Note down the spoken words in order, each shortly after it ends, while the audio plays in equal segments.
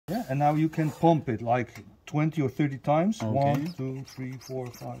Yeah, and now you can pump it like 20 or 30 times. Okay. 1, 2, 3, 4,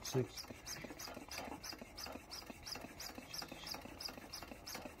 5, 6.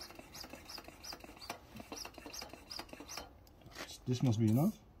 This must be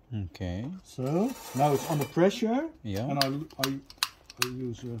enough. Okay. So now it's under pressure. Yeah. And I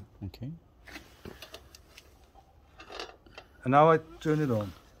use. Okay. And now I turn it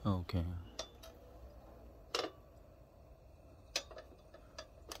on. Okay.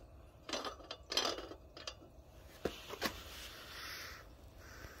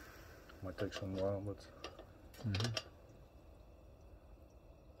 Might take some while, but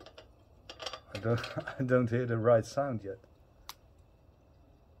I don't hear the right sound yet.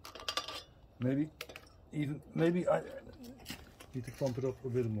 Maybe I need to pump it up a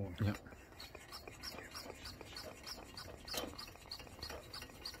bit more. Yeah.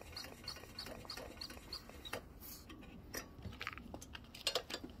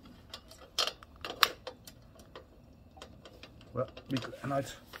 Well, and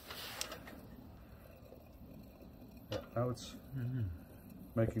now it's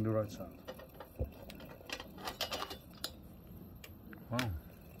making the right sound. Wow.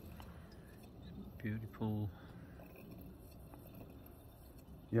 Beautiful.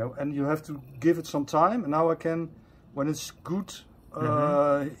 Yeah, and you have to give it some time. And now I can, when it's good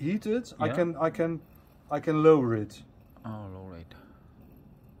heated, Yeah. I can lower it. Oh, all right.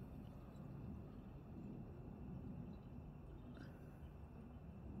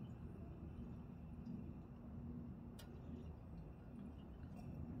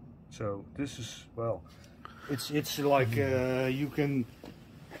 So this is, well, it's like you can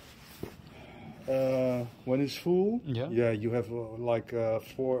when it's full. Yeah. You have like 4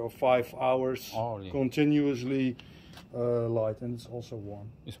 or 5 hours continuously light, and it's also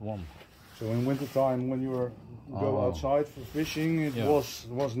warm. It's warm. So in winter time, when you go outside for fishing, it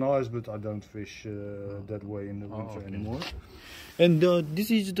was nice, but I don't fish that way in the winter anymore. And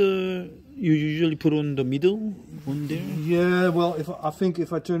this is you usually put on the middle one there? Yeah, well, I think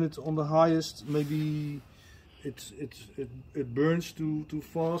if I turn it on the highest, maybe it burns too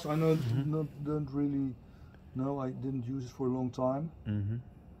fast. I don't really know. I didn't use it for a long time.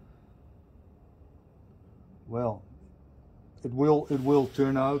 Well, it will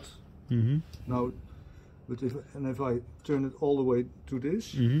turn out now. But if I turn it all the way to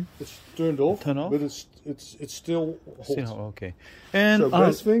this, it's turned off. But it's still hot. Okay. And so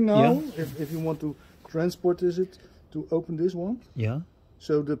best thing now, if you want to transport this, to open this one. Yeah.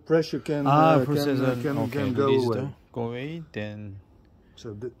 So the pressure can go away. Go away, then.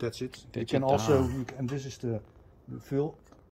 So that's it. That's you can it. also, and this is the fill